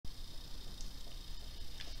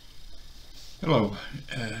Hello,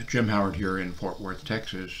 Jim Howard here in Fort Worth,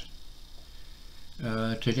 Texas.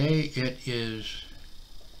 Today it is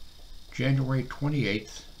January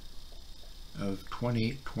 28th of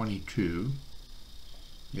 2022.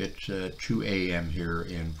 It's 2 a.m. here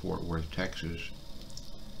in Fort Worth, Texas.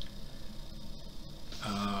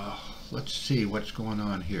 Let's see what's going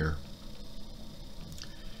on here.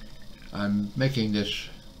 I'm making this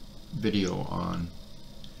video on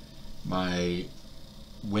my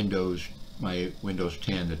Windows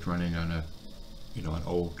 10 that's running on an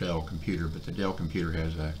old Dell computer, but the Dell computer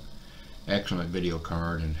has a excellent video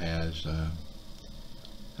card and has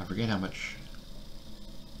I forget how much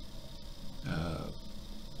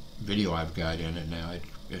video I've got in it now.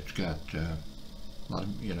 It's got a lot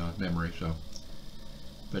of memory. So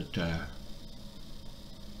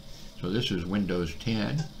this is Windows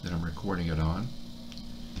 10 that I'm recording it on.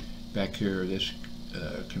 Back here, this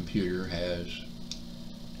computer has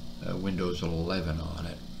Windows 11 on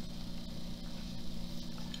it.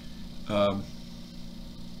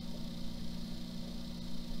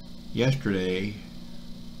 Yesterday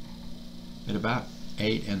at about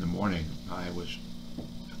 8 in the morning, I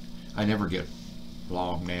never get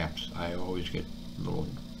long naps. I always get little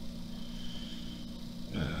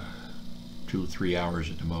 2-3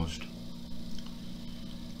 hours at the most.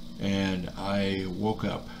 And I woke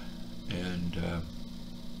up and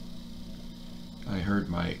I heard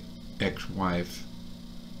my ex-wife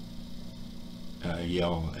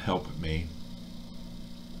yell help at me,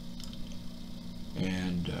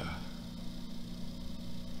 and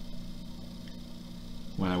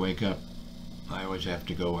when I wake up I always have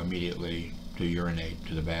to go immediately to urinate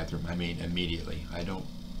to the bathroom. I mean immediately. I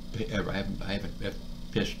haven't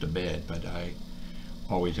pissed the bed, but I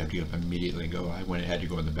always have to get up immediately and go. I had to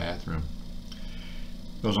go in the bathroom.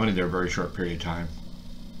 I was only there a very short period of time.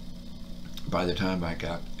 By the time I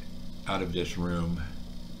got out of this room,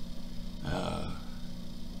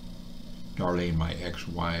 Darlene, my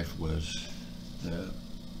ex-wife, was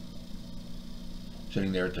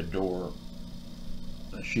sitting there at the door.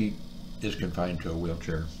 She is confined to a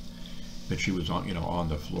wheelchair, but she was on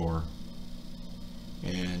the floor,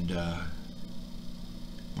 and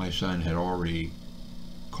my son had already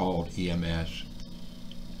called EMS.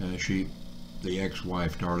 The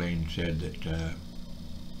ex-wife, Darlene, said that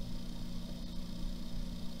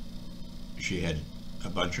she had a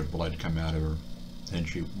bunch of blood come out of her, and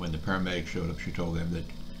when the paramedics showed up, she told them that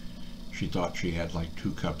she thought she had like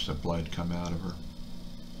 2 cups of blood come out of her.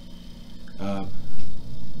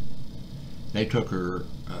 They took her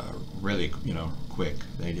really quick.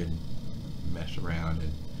 They didn't mess around,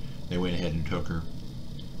 and they went ahead and took her.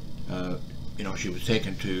 She was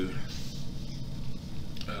taken to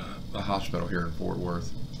a hospital here in Fort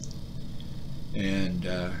Worth, and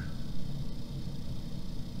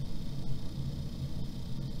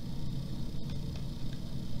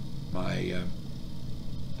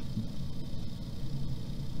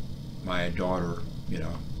my daughter,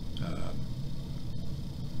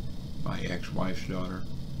 my ex-wife's daughter,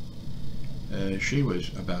 she was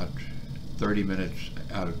about 30 minutes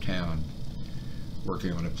out of town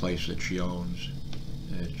working on a place that she owns.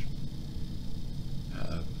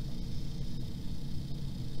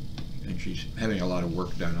 And she's having a lot of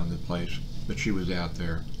work done on the place, but she was out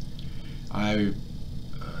there. I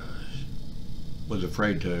was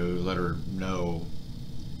afraid to let her know,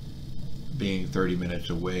 being 30 minutes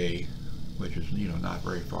away, which is not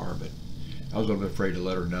very far, but I was a little bit afraid to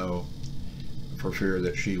let her know for fear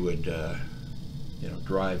that she would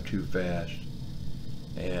drive too fast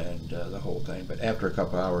and the whole thing. But after a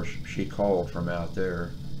couple hours, she called from out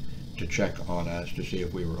there to check on us to see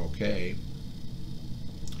if we were okay.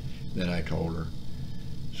 Then I told her.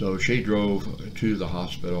 So she drove to the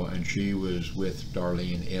hospital, and she was with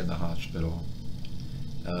Darlene in the hospital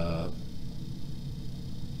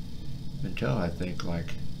until I think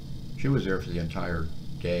she was there for the entire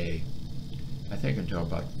day. I think until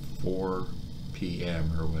about 4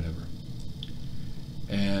 p.m. or whatever.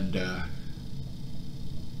 And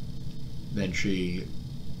then she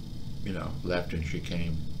left, and she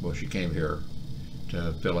came here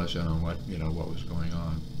to fill us in on what was going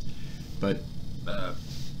on. But of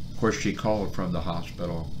course she called from the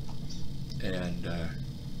hospital, and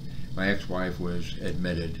my ex-wife was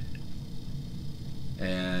admitted,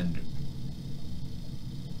 and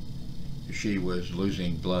she was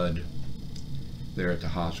losing blood there at the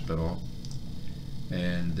hospital,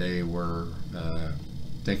 and they were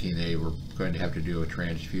thinking they were going to have to do a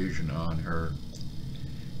transfusion on her.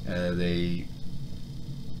 They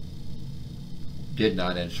did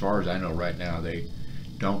not, as far as I know right now, they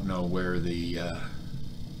don't know where the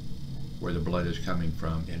blood is coming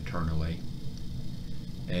from internally.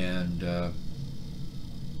 and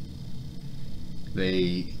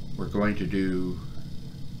they were going to do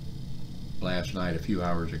last night, a few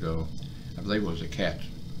hours ago, I believe it was a CAT,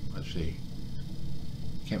 let's see,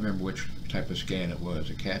 can't remember which type of scan it was,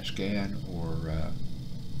 a CAT scan or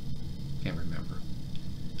can't remember.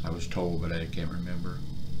 I was told, but I can't remember.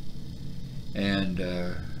 And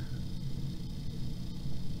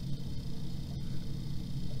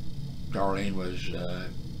Darlene was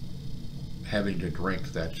having to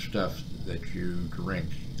drink that stuff that you drink.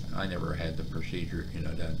 I never had the procedure, you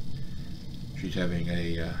know, done. She's having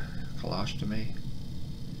a colostomy.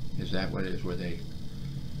 Is that what it is? Where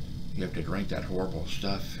you have to drink that horrible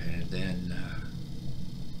stuff, and then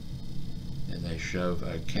they shove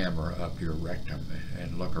a camera up your rectum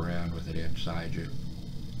and look around with it inside you.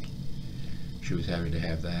 She was having to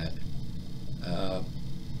have that.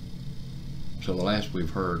 So the last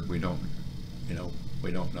we've heard, we don't know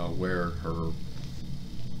where her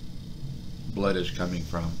blood is coming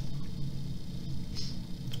from.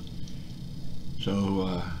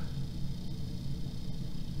 So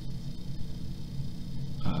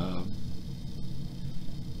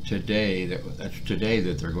that's today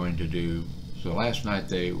that they're going to do. So last night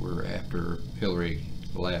they were, after Hillary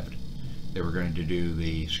left, they were going to do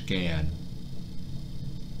the scan,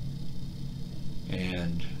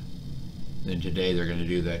 and then today they're going to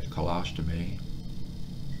do that colostomy.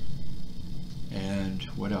 And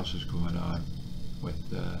what else is going on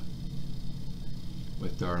with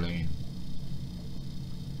Darlene?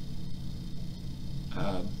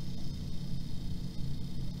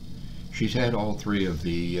 She's had all three of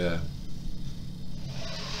the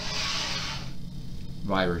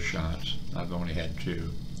virus shots. I've only had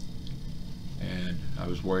two. And I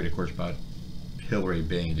was worried, of course, about Hillary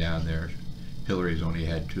being down there. Hillary's only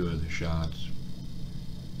had two of the shots.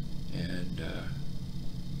 And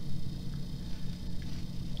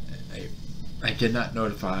I did not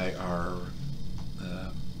notify our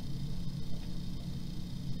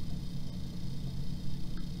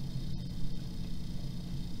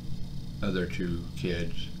other two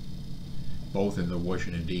kids, both in the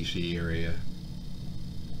Washington, D.C. area,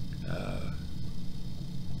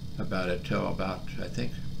 about it till about, I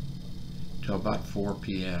think, till about 4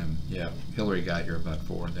 p.m. Yeah, Hillary got here about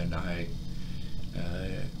 4, and then I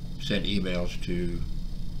sent emails to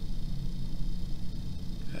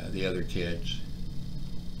the other kids.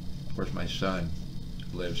 Of course, my son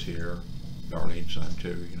lives here, Darlene's son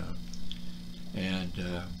too, you know, and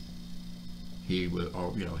he was,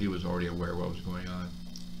 he was already aware of what was going on.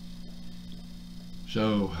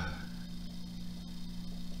 So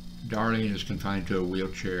Darlene is confined to a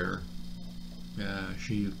wheelchair.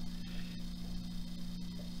 She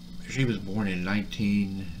was born in let's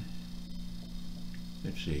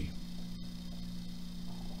see,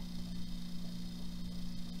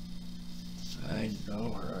 I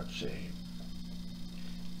know her, let's see.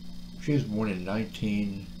 She was born in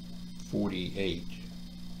 1948.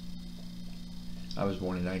 I was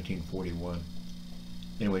born in 1941.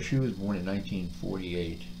 Anyway, she was born in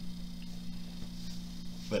 1948.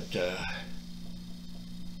 But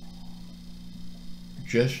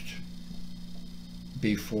just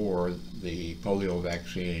before the polio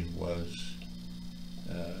vaccine was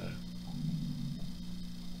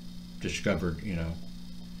discovered, you know,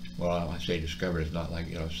 well, I say discovered, it's not like,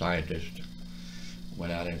 you know, scientists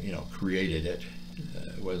went out and, you know, created it.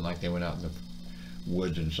 It wasn't like they went out in the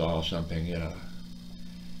woods and saw something, you know.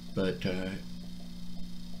 But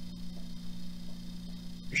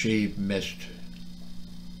she missed,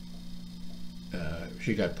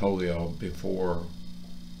 she got polio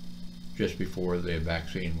just before the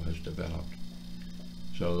vaccine was developed.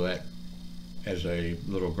 So that, as a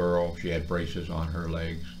little girl, she had braces on her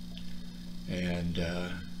legs, and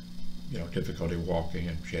you know, difficulty walking,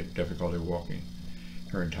 and she had difficulty walking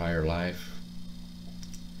her entire life.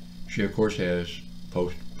 She, of course, has I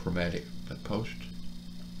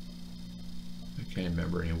can't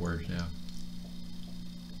remember any words now.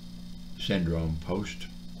 Syndrome,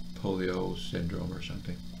 post-polio syndrome or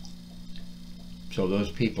something. So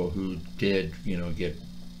those people who did, you know, get,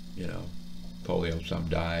 you know, polio, some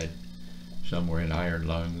died, some were in iron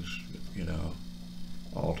lungs, you know,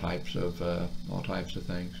 all types of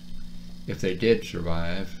things. If they did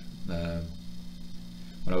survive, when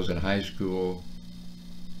I was in high school,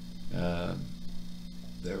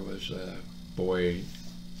 there was a boy,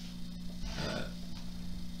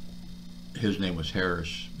 his name was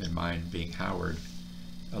Harris and mine being Howard.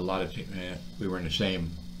 We were in the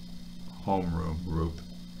same homeroom group,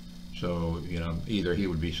 so, you know, either he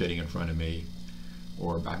would be sitting in front of me,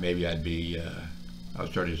 or maybe I'd be, I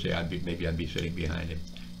was starting to say maybe I'd be sitting behind him.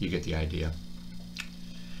 You get the idea.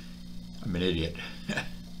 I'm an idiot.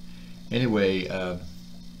 Anyway,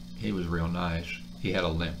 he was real nice. He had a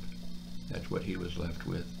limp. That's what he was left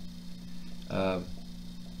with.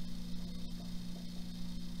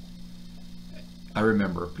 I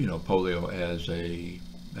remember, polio as a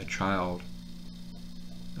child.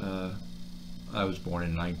 I was born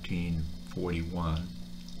in 1941,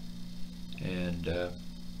 and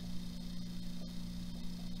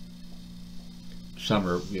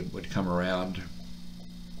summer it would come around,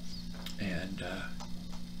 and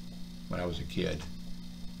when I was a kid,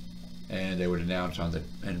 and they would announce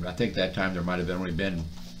and I think that time there might have only been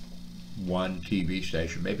one TV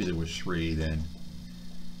station, maybe there was three then.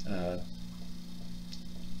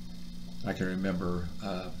 I can remember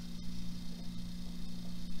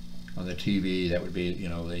on the TV, that would be,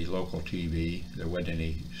 the local TV. There wasn't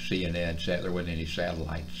any CNN, there wasn't any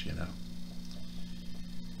satellites,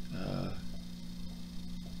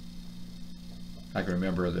 I can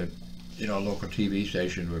remember that, a local TV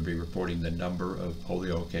station would be reporting the number of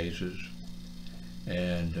polio cases,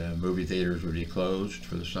 and movie theaters would be closed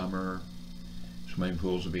for the summer, swimming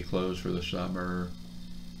pools would be closed for the summer,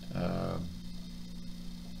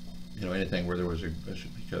 anything where there was a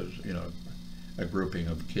grouping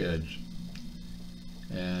of kids.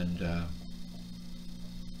 And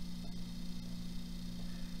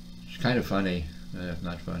it's kind of funny,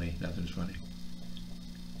 not funny, nothing's funny.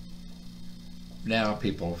 Now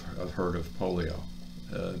people have heard of polio.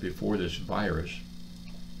 Before this virus,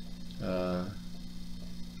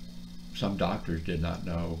 some doctors did not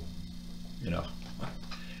know,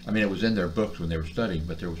 I mean, it was in their books when they were studying,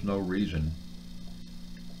 but there was no reason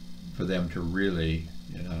for them to really,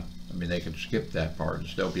 I mean, they could skip that part and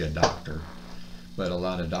still be a doctor, but a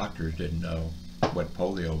lot of doctors didn't know what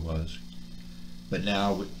polio was. But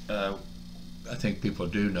now, I think people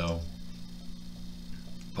do know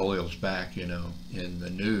polio's back, in the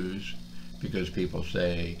news, because people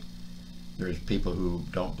say there's people who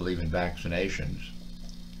don't believe in vaccinations,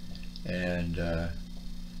 and that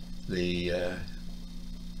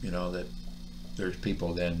there's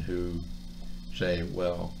people then who say,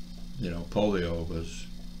 well, polio was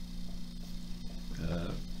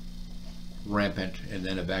rampant, and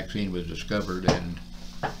then a vaccine was discovered, and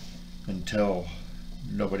until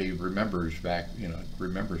nobody remembers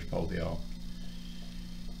remembers polio.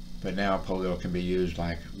 But now polio can be used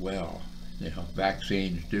like, well,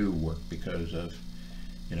 vaccines do work because of,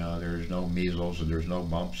 there's no measles and there's no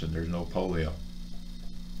mumps and there's no polio.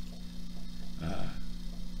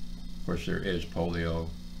 Of course, there is polio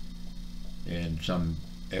in some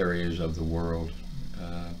areas of the world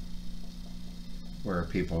where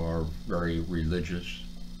people are very religious,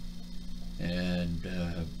 and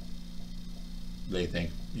they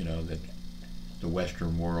think, that the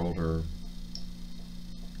Western world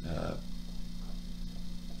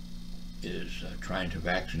is trying to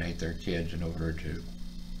vaccinate their kids in order to,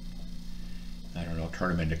 I don't know, turn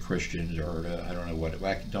them into Christians, or I don't know what,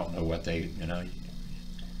 I don't know what they,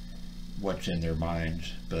 what's in their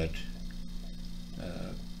minds, but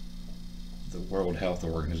the World Health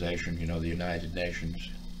Organization, the United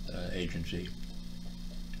Nations agency,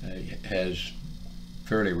 has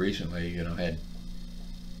fairly recently, had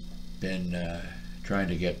been trying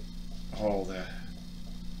to get all the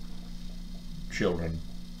children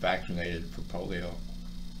vaccinated for polio,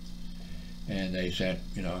 and they sent,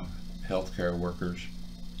 healthcare workers.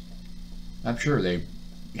 I'm sure they,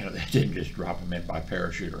 they didn't just drop them in by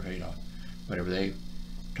parachute, or whatever. They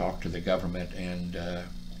talked to the government and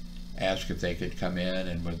asked if they could come in,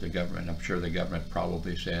 and with the government, I'm sure the government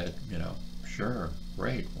probably said, sure,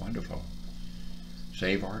 great, wonderful,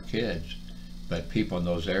 save our kids. But people in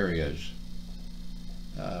those areas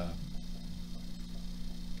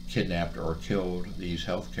kidnapped or killed these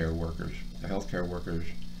healthcare workers. The healthcare workers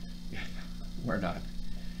were not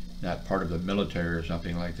part of the military or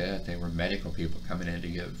something like that. They were medical people coming in to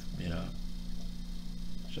give,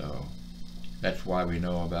 So that's why we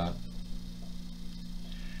know about.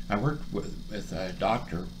 I worked with a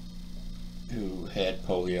doctor who had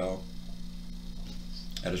polio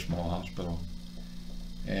at a small hospital,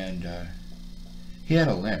 and he had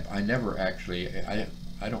a limp. I never actually,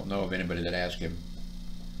 I don't know of anybody that asked him,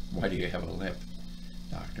 why do you have a limp,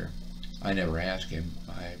 doctor? I never asked him.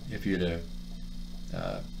 If you'd have,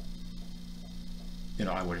 I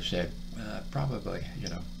would have said, probably,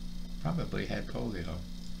 probably had polio.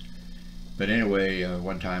 But anyway,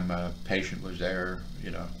 one time a patient was there,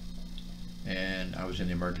 and I was in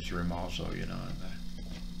the emergency room also, and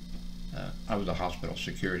I was a hospital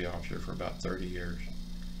security officer for about 30 years.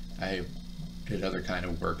 I did other kind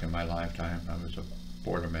of work in my lifetime. I was a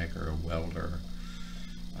boilermaker, a welder.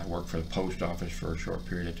 I worked for the post office for a short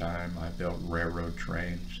period of time. I built railroad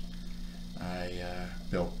trains. I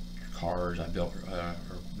built cars. I built, I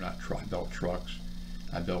built trucks.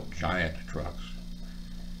 I built giant trucks.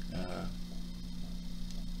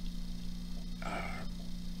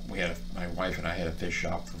 My wife and I had a fish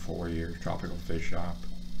shop for 4 years, tropical fish shop.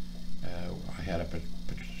 I had a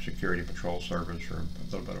security patrol service for a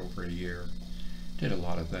little bit over a year. Did a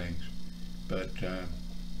lot of things. But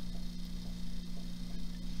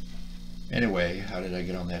anyway, how did I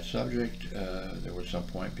get on that subject? There was some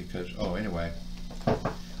point because, oh, anyway,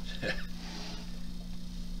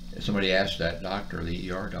 somebody asked that doctor,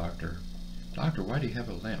 the ER doctor, "Doctor, why do you have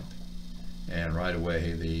a limp?" And right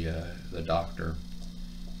away, the doctor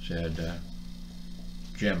said,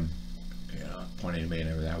 "Jim," you know, pointing to me and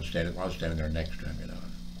everything. I was standing there next to him, you know.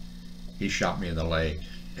 He shot me in the leg.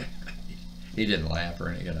 He didn't laugh or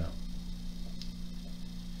anything, you know.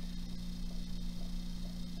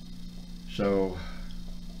 So,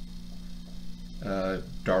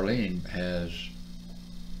 Darlene has,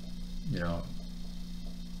 you know,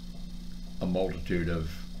 a multitude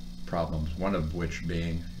of problems. One of which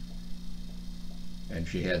being, and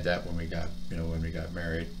she had that when we got, you know, when we got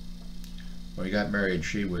married. When we got married,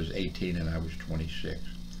 she was 18 and I was 26.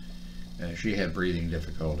 And she had breathing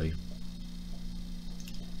difficulty,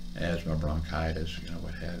 asthma, bronchitis, you know,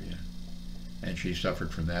 what have you. And she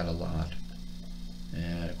suffered from that a lot.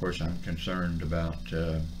 And of course, I'm concerned about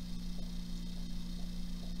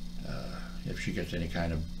if she gets any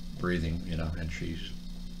kind of breathing, you know, and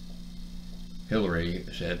Hillary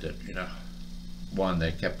said that, you know, one,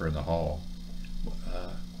 they kept her in the hall.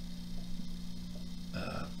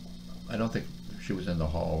 I don't think she was in the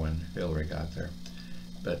hall when Hillary got there,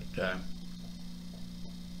 but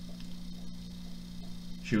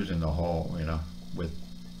she was in the hall, you know, with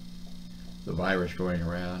the virus going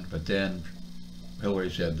around. But then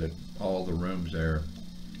Hillary said that all the rooms there,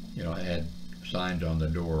 you know, had signs on the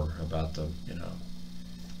door about the, you know,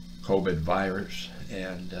 COVID virus,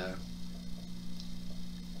 and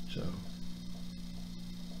so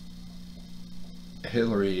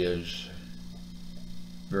Hillary is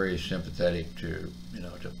very sympathetic to, you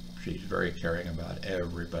know, she's very caring about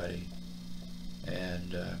everybody.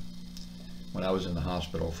 And when I was in the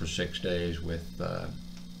hospital for 6 days with the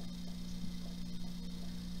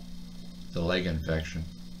leg infection,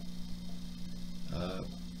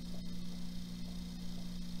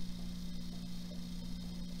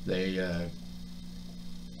 they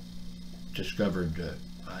discovered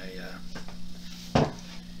my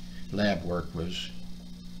lab work was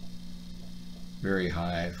very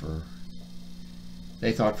high for,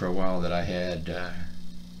 they thought for a while that I had,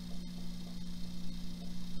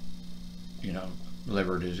 you know,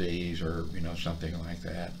 liver disease or, you know, something like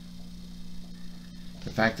that. The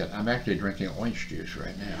fact that I'm actually drinking orange juice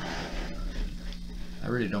right now. I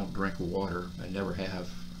really don't drink water. I never have.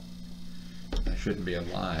 I shouldn't be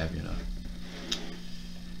alive, you know.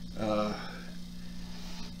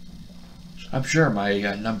 I'm sure my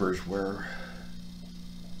numbers were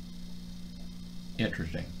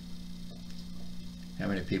interesting. How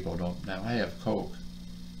many people don't? Now I have Coke,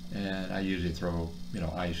 and I usually throw, you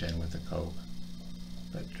know, ice in with the Coke,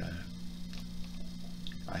 but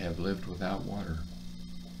I have lived without water.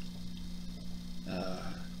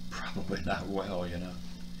 Probably not well, you know,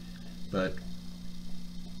 but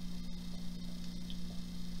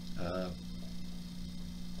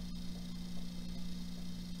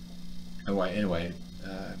anyway,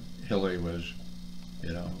 Hillary was,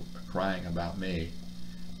 you know, crying about me.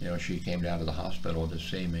 You know, she came down to the hospital to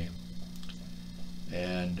see me,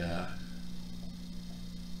 and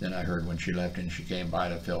then I heard when she left and she came by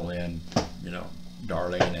to fill in, you know,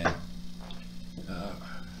 Darlene and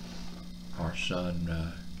our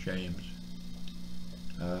son James,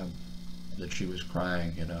 that she was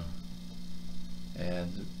crying, you know,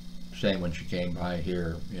 and same when she came by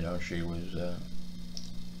here, you know, she was,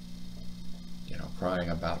 you know, crying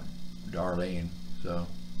about Darlene. So,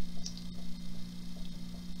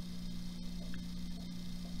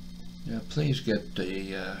 yeah, please get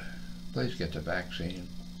the vaccine.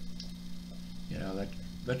 You know,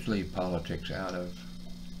 let's leave politics out of,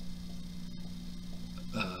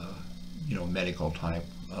 you know, medical type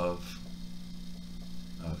of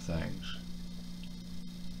things.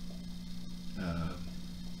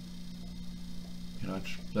 You know,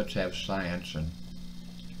 let's have science, and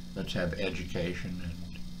let's have education,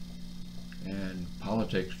 and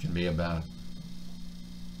politics can be about,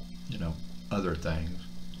 you know, other things.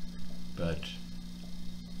 But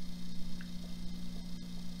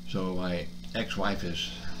so my ex-wife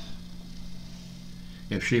is,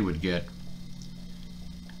 if she would get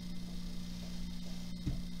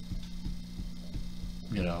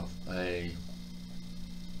you know,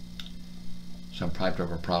 some type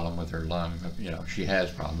of a problem with her lung. You know, she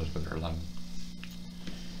has problems with her lung.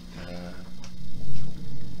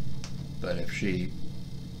 But if she's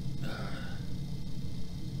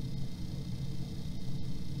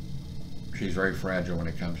very fragile when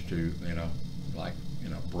it comes to, you know, like, you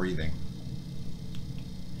know, breathing.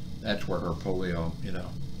 That's where her polio, you know,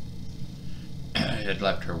 had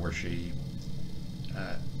left her, where she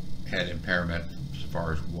had impairment as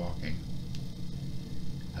far as walking.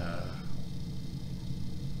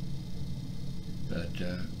 But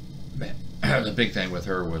the big thing with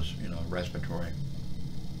her was, you know, respiratory.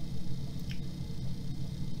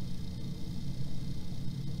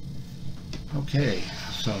 Okay,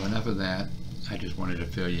 so enough of that. I just wanted to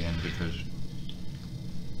fill you in because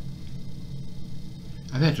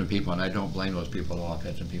I've had some people, and I don't blame those people at all. I've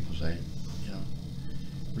had some people say, you know,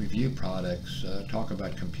 review products, talk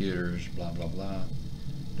about computers, blah, blah, blah.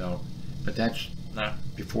 Don't. But that's not,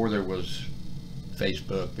 before there was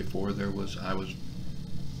Facebook, before there was, I was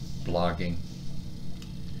blogging,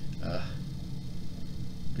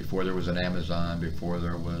 before there was an Amazon, before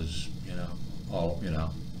there was, you know, all, you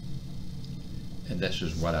know, and this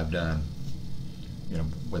is what I've done, you know,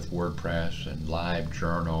 with WordPress and Live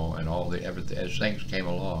Journal and all the everything. As things came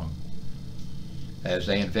along, as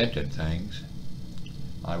they invented things,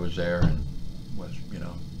 I was there and was, you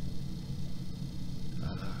know.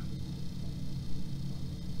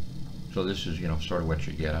 So this is, you know, sort of what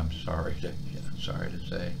you get. I'm sorry to, sorry to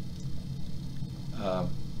say.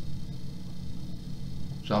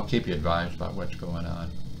 So I'll keep you advised about what's going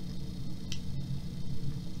on.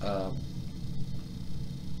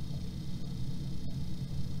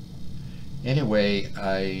 Anyway,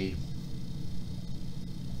 I,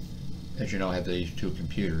 as you know, I have these two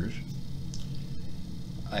computers.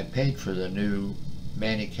 I paid for the new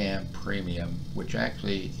Manicam Premium, which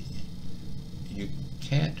actually you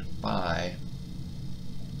can't buy.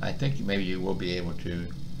 I think maybe you will be able to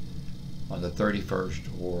on the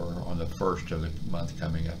 31st or on the 1st of the month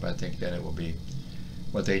coming up. I think that it will be.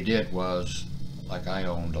 What they did was, like, I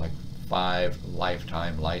owned like 5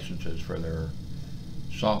 lifetime licenses for their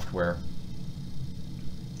software.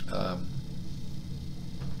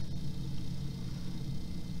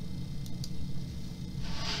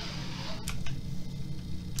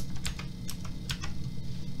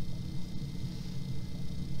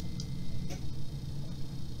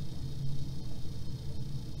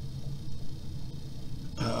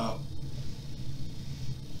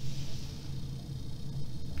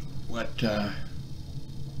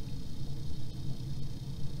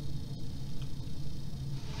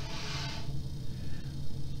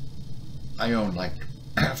 I owned like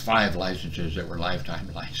 5 licenses that were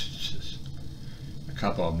lifetime licenses. A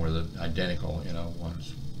couple of them were the identical, you know,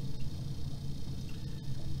 ones.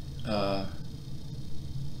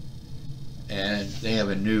 And they have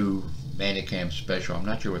a new Manicam special. I'm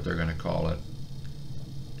not sure what they're going to call it.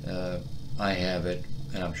 I have it,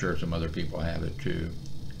 and I'm sure some other people have it too,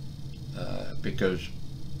 because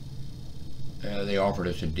they offered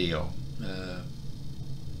us a deal.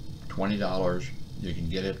 $20. You can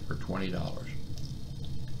get it for $20.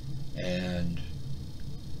 And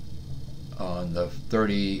on the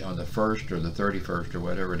 1st or the 31st or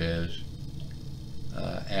whatever it is,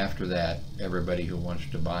 after that, everybody who wants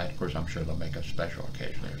to buy it, of course I'm sure they'll make a special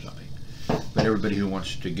occasionally or something, but everybody who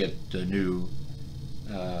wants to get the new,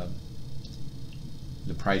 the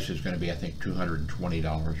price is going to be, I think,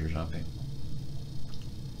 $220 or something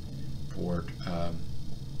for it.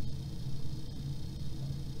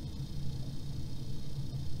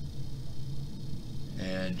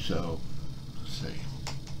 And so, let's see.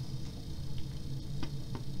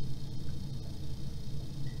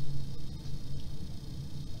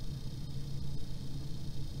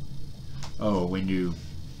 Oh, when you,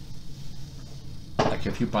 like,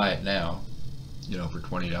 if you buy it now, you know, for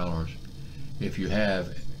 $20, if you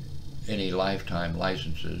have any lifetime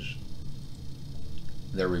licenses,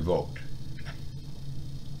 they're revoked.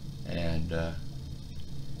 And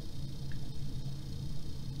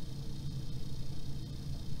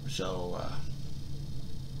so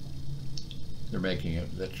they're making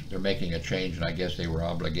a change, and I guess they were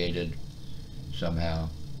obligated somehow.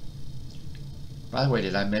 By the way,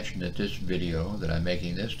 did I mention that this video that I'm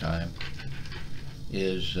making this time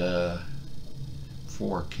is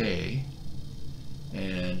 4K,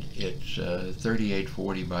 and it's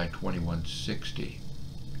 3840 by 2160.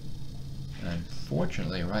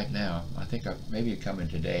 Unfortunately, right now, I think maybe coming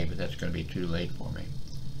today, but that's going to be too late for me.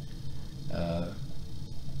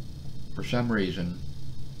 For some reason,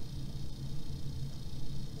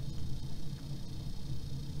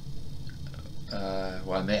 well,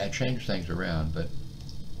 well, I changed things around, but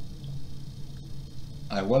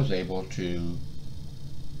I was able to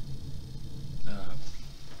let's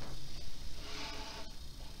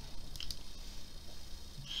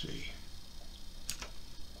see.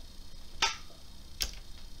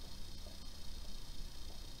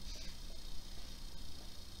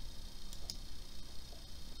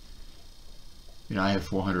 You know, I have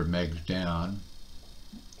 400 megs down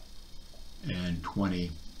and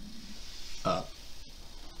 20 up.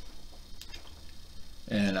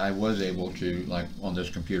 And I was able to, like on this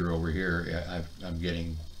computer over here, I'm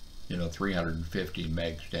getting, you know, 350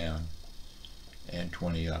 megs down and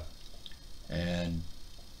 20 up. And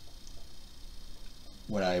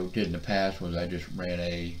what I did in the past was I just ran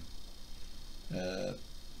a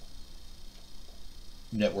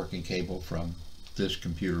networking cable from this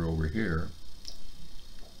computer over here,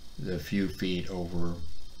 the few feet over,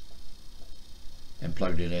 and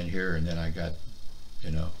plugged it in here, and then I got,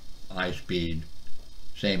 you know, high speed,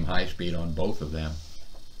 same high speed on both of them.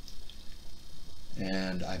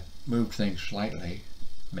 And I moved things slightly,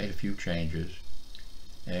 made a few changes,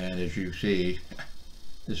 and as you see,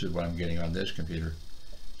 this is what I'm getting on this computer.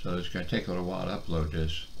 So it's going to take a little while to upload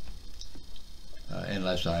this,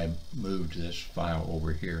 unless I moved this file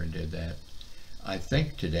over here and did that. I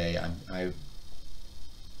think today I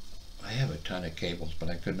have a ton of cables, but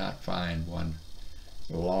I could not find one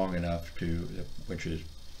long enough to, which is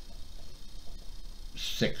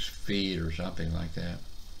 6 feet or something like that.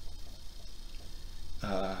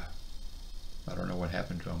 I don't know what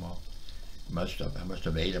happened to them all. I must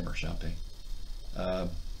have ate them or something.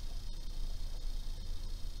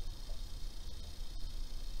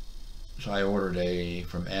 So I ordered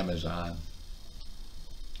from Amazon.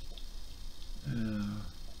 I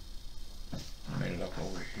made it up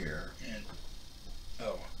over here, and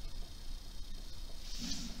oh,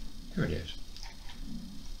 here it is.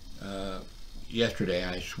 Yesterday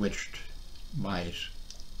I switched mice,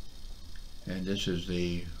 and this is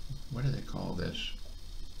the, what do they call this?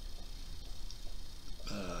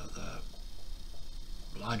 The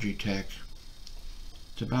Logitech.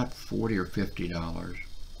 It's about $40 or $50.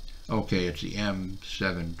 Okay, it's the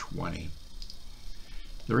M720.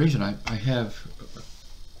 The reason I have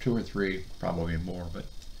 2 or 3, probably more, but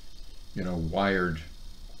you know, wired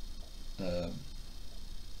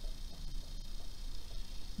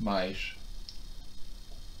mice,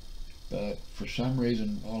 but for some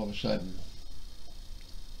reason all of a sudden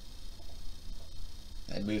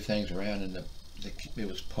I moved things around and it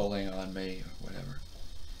was pulling on me or whatever,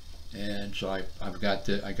 and so I got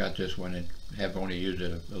this one and have only used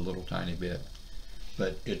it a little tiny bit,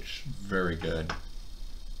 but it's very good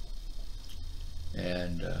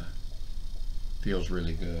and feels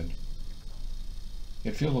really good.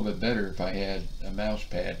 It'd feel a little bit better if I had a mouse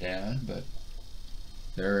pad down, but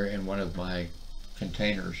they're in one of my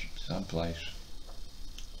containers someplace.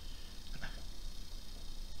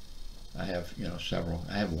 I have, you know, several.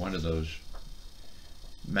 I have one of those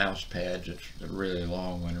mouse pads. It's a really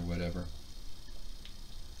long one or whatever.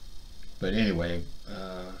 But anyway,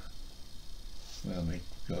 well, let me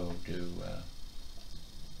go to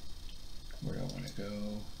where do I want to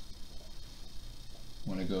go? I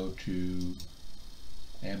want to go to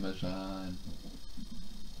Amazon.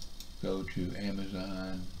 Go to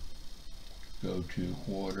Amazon. Go to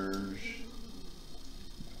orders.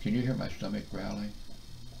 Can you hear my stomach growling?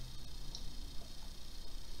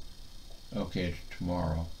 Okay, it's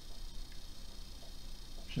tomorrow.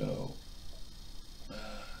 So,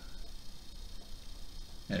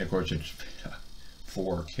 and of course it's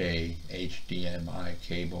 4K HDMI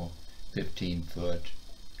cable, 15-foot,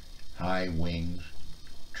 high wings,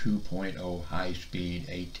 2.0 high speed,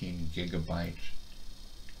 18 gigabytes,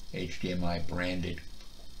 HDMI branded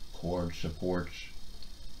cord, supports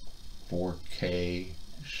 4K,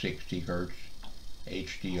 60 hertz,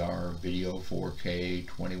 HDR video, 4K,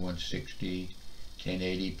 2160,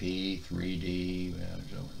 1080p, 3D.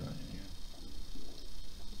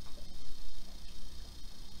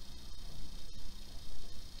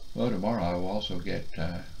 Well, tomorrow I will also get,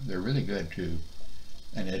 they're really good too,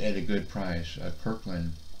 and at a good price,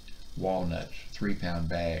 Kirkland walnuts, 3-pound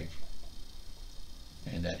bag,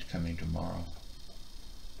 and that's coming tomorrow.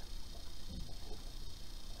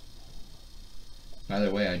 By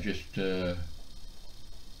the way, I just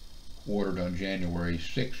ordered on January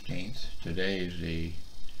 16th. Today is the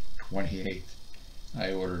 28th.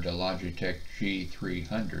 I ordered a Logitech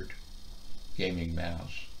G300 gaming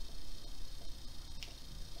mouse.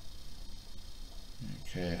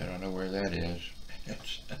 Okay, I don't know where that is.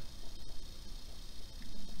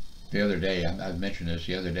 The other day, I've mentioned this,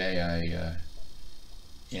 the other day I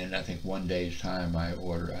in I think 1 day's time I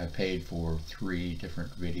paid for 3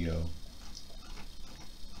 different video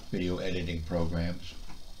editing programs.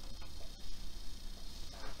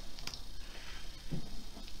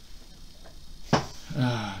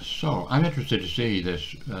 So I'm interested to see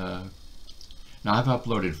this. Now I've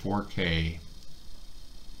uploaded 4K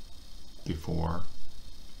before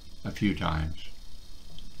a few times,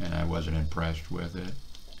 and I wasn't impressed with it.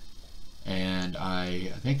 And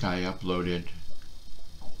I think I uploaded,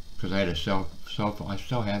 because I had a cell phone. I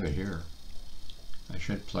still have it here. I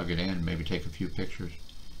should plug it in, maybe take a few pictures.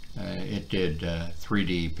 It did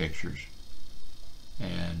 3D pictures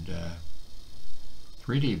and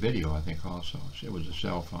 3D video, I think also. It was a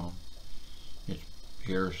cell phone. It's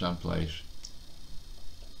here someplace.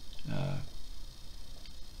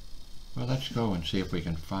 Well, let's go and see if we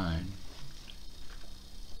can find.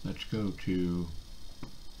 Let's go to,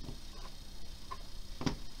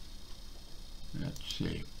 let's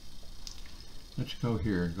see. Let's go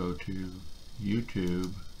here and go to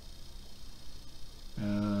YouTube.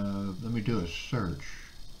 Let me do a search.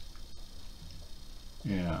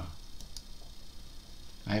 Yeah.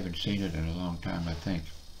 I haven't seen it in a long time, I think.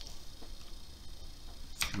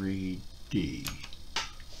 3D.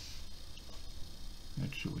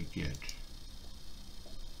 That's what we get.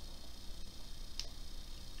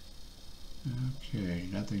 Okay,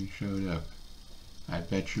 nothing showed up. I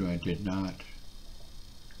bet you I did not.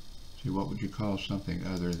 See, what would you call something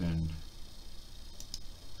other than,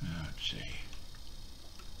 let's see,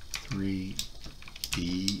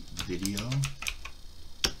 3D video?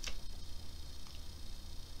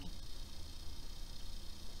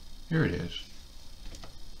 Here it is.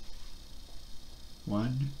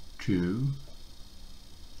 1, 2,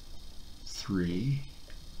 3,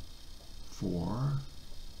 4,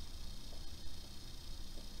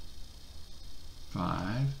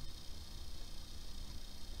 5.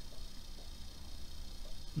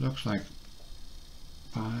 Looks like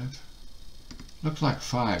 5. Looks like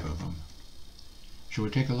 5 of them. Shall we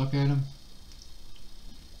take a look at them?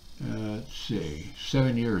 Let's see.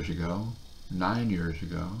 7 years ago, 9 years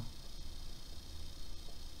ago,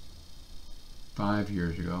 5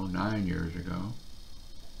 years ago, 9 years ago,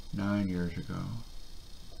 9 years ago.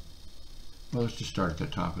 Well, let's just start at the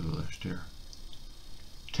top of the list here.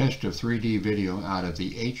 Test of 3D video out of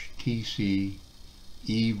the HTC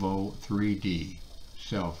Evo 3D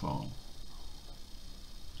cell phone.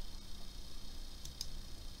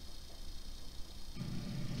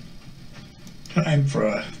 Time for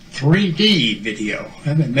a 3D video. I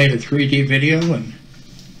haven't made a 3D video in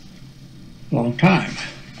a long time.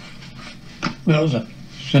 Well,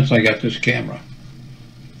 since I got this camera,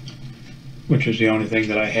 which is the only thing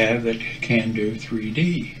that I have that can do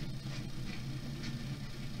 3D.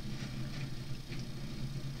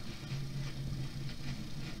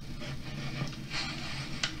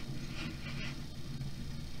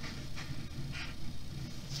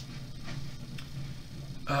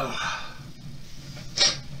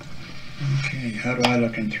 Okay, how do I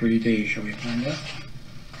look in 3D? Shall we find out?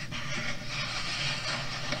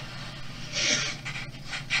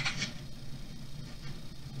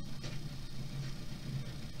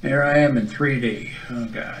 There I am in 3D. Oh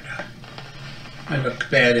God. I look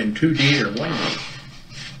bad in 2D or 1D.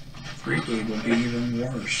 3D will be even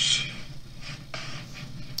worse.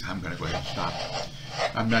 I'm going to go ahead and stop.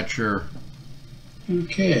 I'm not sure.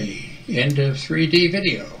 Okay, end of 3D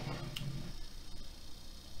video.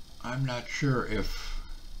 I'm not sure if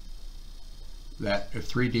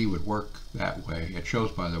 3D would work that way. It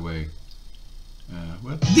shows, by the way.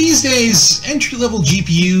 These days, entry-level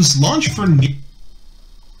GPUs launch for new.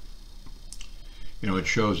 You know, it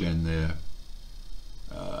shows in the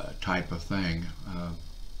type of thing, a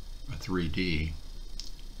 3D.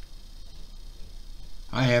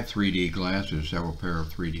 I have 3D glasses, several pair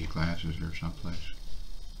of 3D glasses here someplace.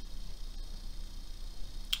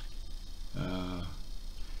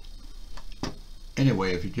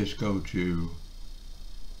 Anyway, if you just go to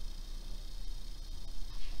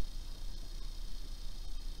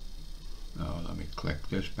let me click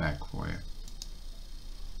this back for you.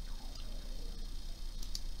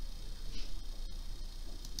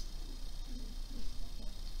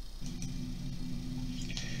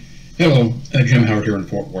 Hello, Jim Howard here in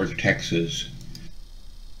Fort Worth, Texas.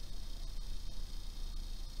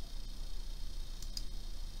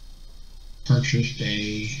 Purchased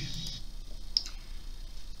a...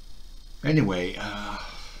 Anyway, I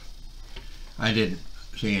didn't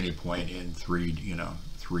see any point in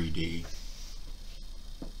 3D.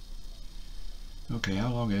 Okay,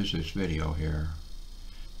 how long is this video here?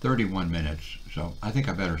 31 minutes, so I think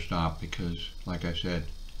I better stop because, like I said,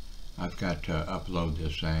 I've got to upload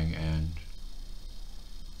this thing, and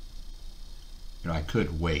I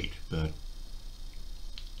could wait, but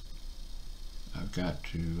I've got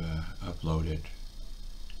to upload it,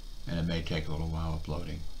 and it may take a little while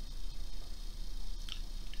uploading.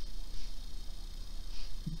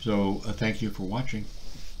 So thank you for watching.